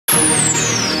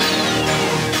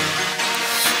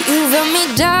run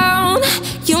me down,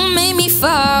 you made me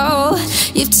fall.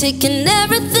 You've taken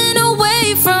everything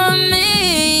away from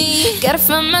me. Gotta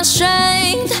find my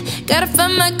strength, gotta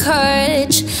find my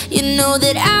courage. You know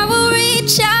that I will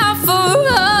reach out for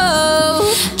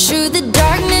hope. Through the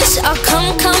darkness, I'll come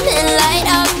and light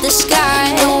up the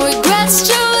sky. No regrets,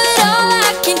 through it all,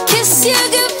 I can kiss you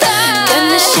goodbye.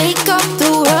 Gonna shake up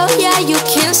the world, yeah, you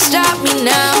can't stop me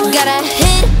now. Gotta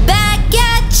hit back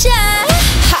at ya.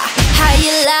 Ha, how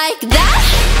you like that?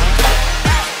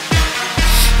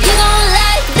 You gon'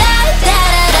 like that,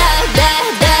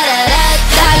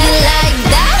 how you like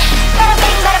that? Bada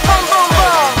bing, bada boom, boom,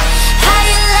 boom. How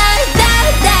you like that,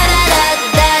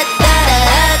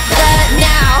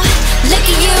 Now, look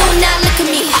at you, now look at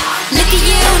me. Look at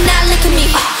you, now look at me.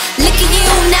 Look at you,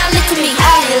 now look at me.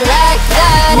 How you like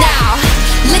that? Now,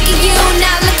 look at you,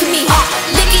 now look at me.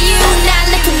 Look at you, now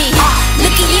look at me.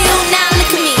 Look at you, now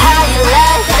look at me. How you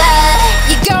like that?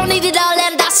 You girl need it all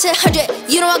and that's 100.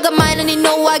 You know I got mine and you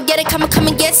know I get it. Come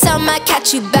and get some, I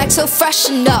catch you back. So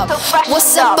freshen up.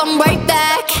 What's up? I'm right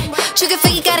back. Trigger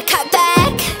finger gotta cut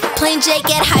back. Plain J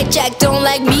get hijacked. Don't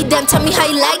like me, then tell me how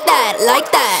you like that.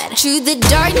 Like that. Through the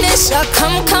darkness, I'll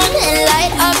come and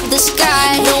light up the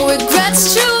sky. No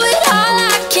regrets, through it all,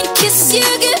 I can kiss you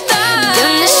goodbye.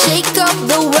 Gonna shake up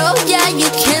the world, yeah, you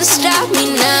can't stop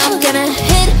me now. Gonna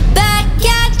hit back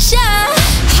at ya.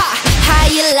 Ha, how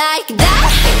you like that?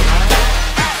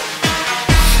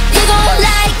 You gon'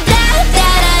 like that,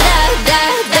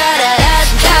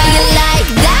 how you like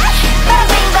that? Bada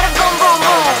bing, bada boom, boom,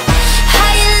 boom. How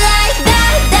you like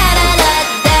that,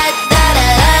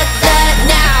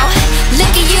 Now,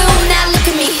 look at you, now look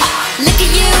at me. Look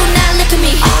at you, now look at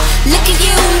me. Look at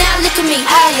you, now look at me.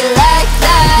 How you like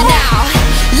that? Now,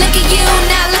 look at you,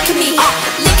 now look at me.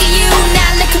 Look at you,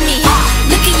 now look at me.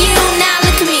 Look at you, now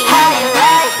look at me. How you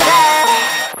like that?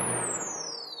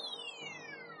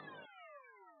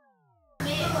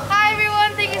 Hi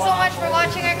everyone, thank you so much for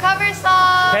watching our cover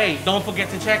song. Hey, don't forget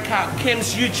to check out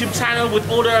Kim's YouTube channel with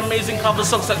all the amazing cover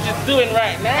songs that she's doing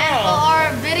right And for now.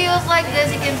 our videos like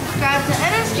this, you can subscribe to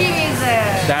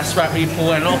nsgmusic. That's right,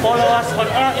 people, and follow us on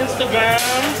our Instagram.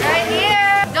 Right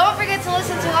here. Don't forget to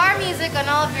listen to our music on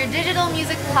all of your digital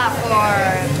music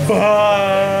platforms.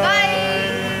 Bye. Bye.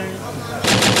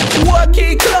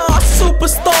 Working class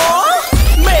superstar,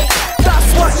 mate, that's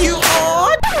what you are.